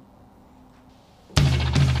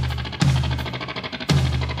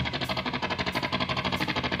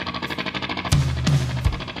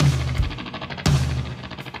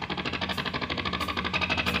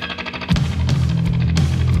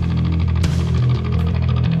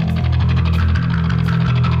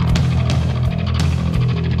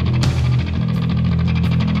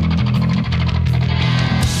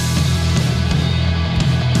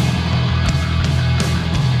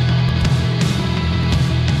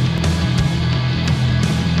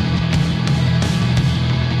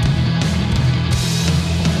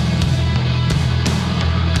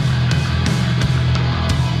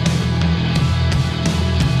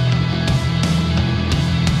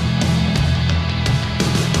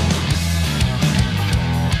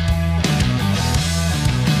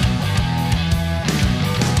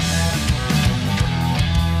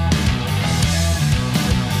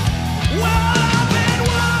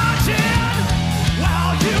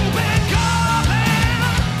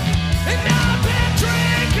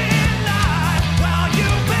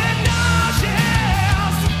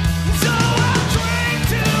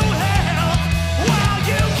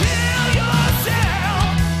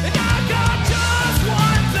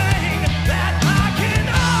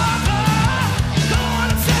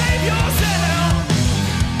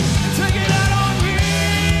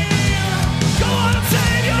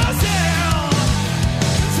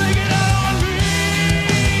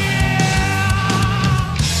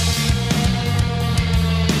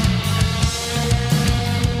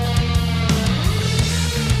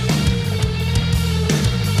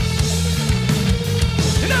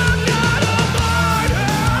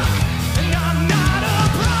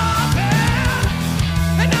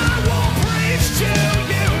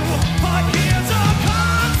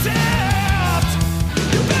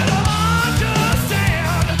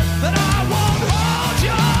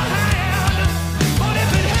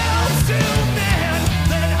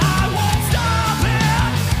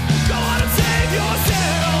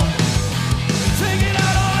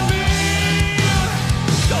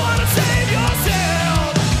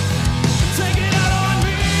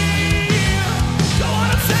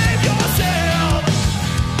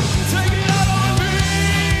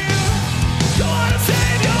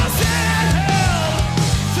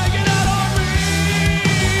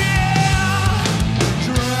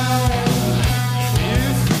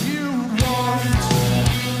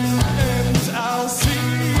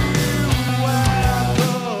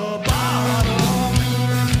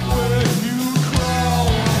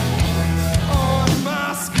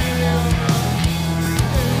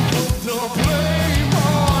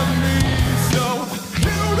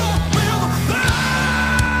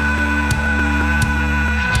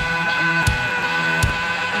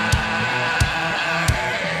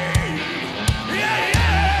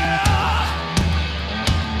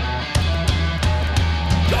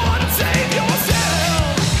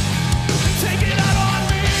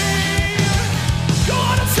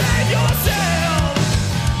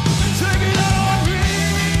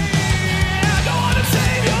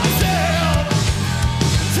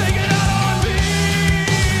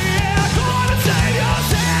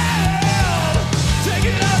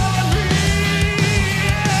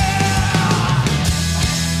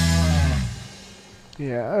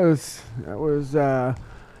 That was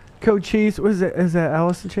Cochise. Was it? Is that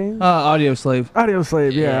Alice in Chains? Audio Slave. Audio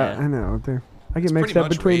Slave. Yeah, I know. I get mixed up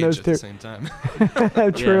between those two. At the same time.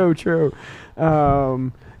 True.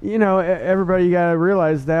 You know, everybody, you gotta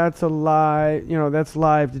realize that's a live. You know, that's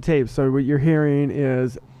live to tape. So what you're hearing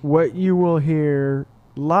is what you will hear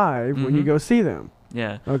live when you go see them.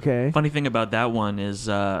 Yeah. Okay. Funny thing about that one is. Is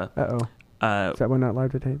that one not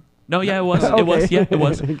live to tape? No, yeah, it was. Okay. It was. Yeah, it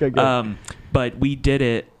was. Okay, but we did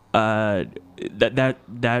it. That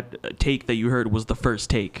take that you heard was the first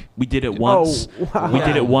take. We did it once. Oh, wow. We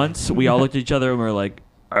did it once. We all looked at each other and we were like,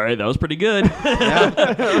 "All right, that was pretty good."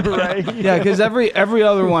 Right. Yeah, because every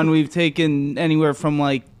other one we've taken anywhere from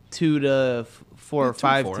like 2 to 4 or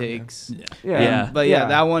 5 takes. Yeah. But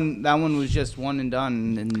that one was just one and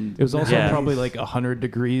done. And it was also probably like 100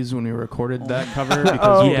 degrees when we recorded that cover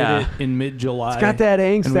because we did it in mid-July. It's got that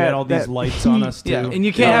angst. And we had all these lights on us too. Yeah, and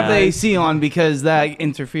you can't have the AC on because that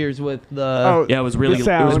interferes with the. It was really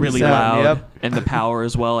sound. loud. Yep. And the power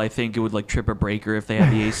as well. I think it would like trip a breaker if they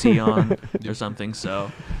had the AC on or something.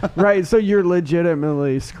 So. Right. So you're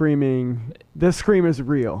legitimately screaming. The scream is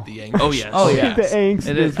real. The angst. Oh yes. Oh yeah. The angst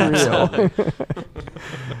is real.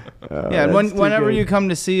 Yeah, and whenever you come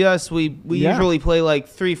to see us, we usually play like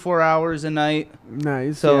 3-4 hours a night.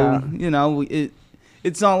 Nice. So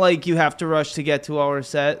it's not like you have to rush to get to our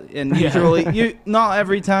set. And usually, not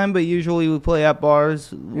every time, but usually we play at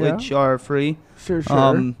bars, which are free. Sure.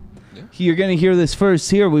 You're going to hear this first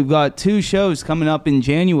here. We've got 2 shows coming up in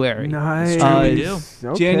January. Nice. We do.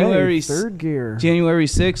 Okay, January third gear. January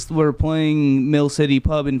 6th, we're playing Mill City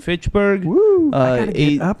Pub in Fitchburg. Woo! I gotta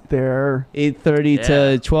get up there. 8:30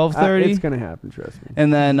 to 12:30. It's gonna happen, trust me.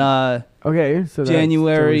 And then okay, so that's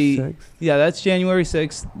January 6th. Yeah, that's January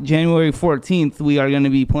 6th. January 14th, we are going to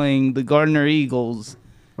be playing the Gardner Eagles.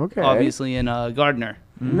 Okay. Obviously in Gardner.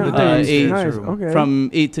 Nice. Nice. Okay. From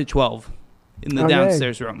 8 to 12 in the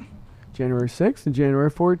downstairs room. January 6th and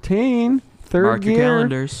January 14th. Third Mark gear. your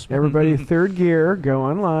calendars. Everybody, Third Gear, go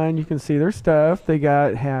online. You can see their stuff. They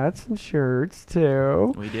got hats and shirts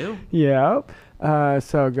too. We do. Yep.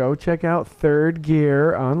 So go check out Third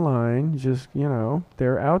Gear online. Just,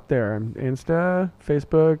 they're out there. Insta,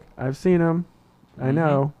 Facebook, I've seen them. I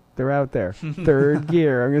know. They're out there. Third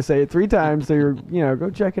Gear. I'm going to say it 3 times. So go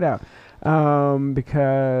check it out.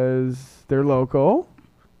 Because they're local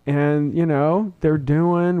and, they're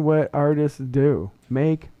doing what artists do.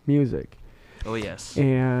 Make music. Oh, yes.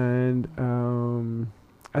 And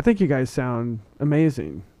I think you guys sound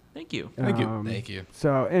amazing. Thank you. Thank you.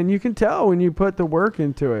 So, and you can tell when you put the work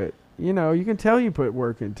into it. You can tell you put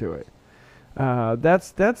work into it.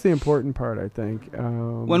 That's the important part, I think.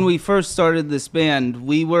 When we first started this band,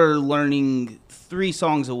 we were learning 3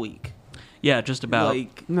 songs a week. Yeah, just about.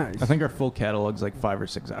 Nice. I think our full catalog's like 5 or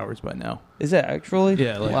 6 hours by now. Is it actually?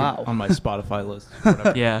 Yeah, wow. On my Spotify list.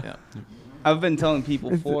 Whatever. Yeah. I've been telling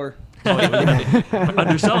people 4.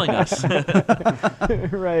 Underselling us.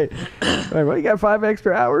 Right. Well, you got 5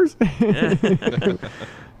 extra hours?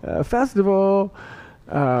 Festival.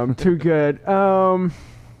 Too good.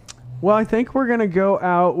 Well, I think we're going to go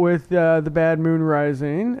out with the Bad Moon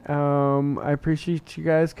Rising. I appreciate you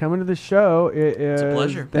guys coming to the show. It's a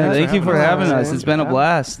pleasure. Thank you for having us. It's been a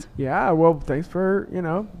blast. Yeah, well, thanks for,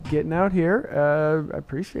 getting out here. I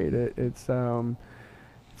appreciate it. It's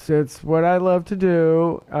what I love to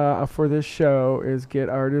do for this show is get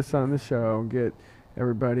artists on the show, get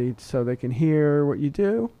everybody so they can hear what you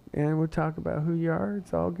do, and we'll talk about who you are.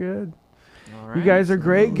 It's all good. All right. You guys are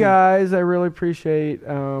great guys. I really appreciate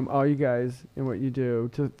all you guys and what you do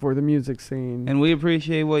for the music scene. And we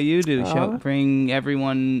appreciate what you do, giving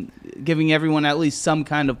everyone at least some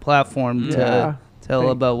kind of platform to tell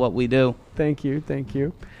about what we do. Thank you.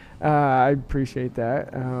 I appreciate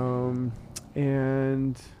that.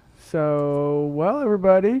 And so, well,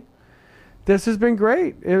 everybody, this has been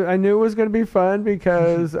great. I knew it was going to be fun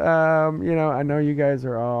because, I know you guys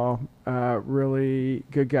are all really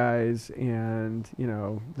good guys, and,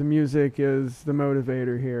 the music is the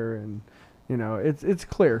motivator here, and, it's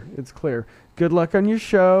clear. It's clear. Good luck on your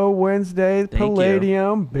show Wednesday,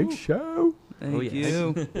 Palladium. Big show. Thank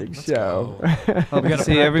you. Big show. Hope to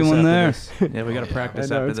see everyone there. Yeah, we got to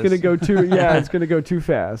practice I know, after it's this. Gonna go too. Yeah, it's gonna go too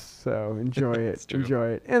fast. So enjoy it. Enjoy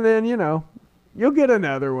it, and then you'll get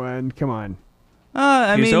another one. Come on.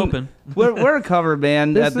 He's open. We're a cover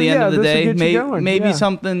band at the end of the day. Maybe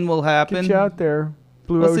something will happen. Get you out there.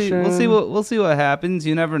 Blue Ocean. We'll see what happens.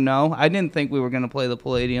 You never know. I didn't think we were gonna play the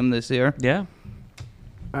Palladium this year. Yeah.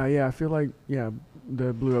 Yeah, I feel like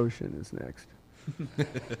the Blue Ocean is next.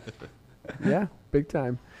 Yeah, big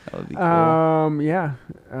time. That would be cool. Yeah.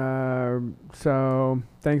 So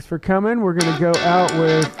thanks for coming. We're gonna go out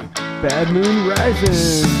with Bad Moon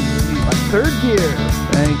Rising by Third Gear.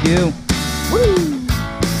 Thank you. Woo!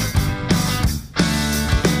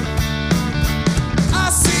 I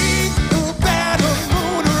see the bad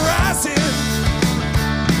moon rising.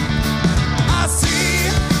 I see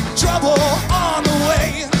trouble on the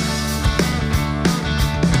way.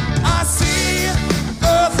 I see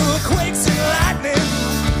earthquakes and lightning.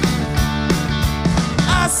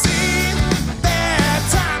 I see bad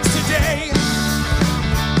times today.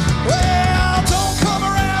 Well, don't come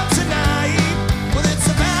around tonight, well, it's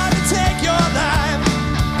about to take your life.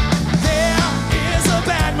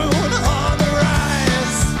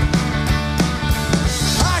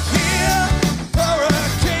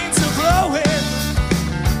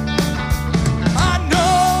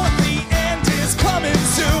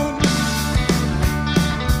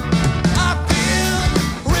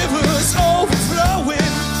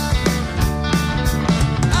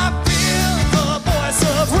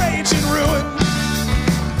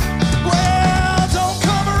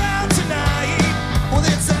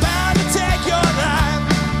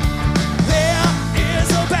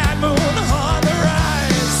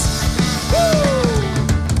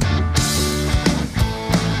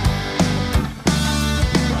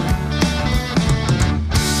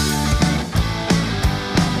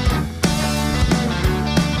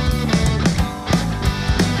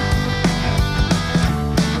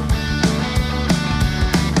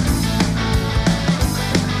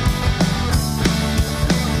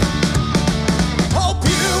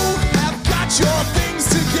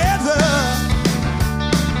 together.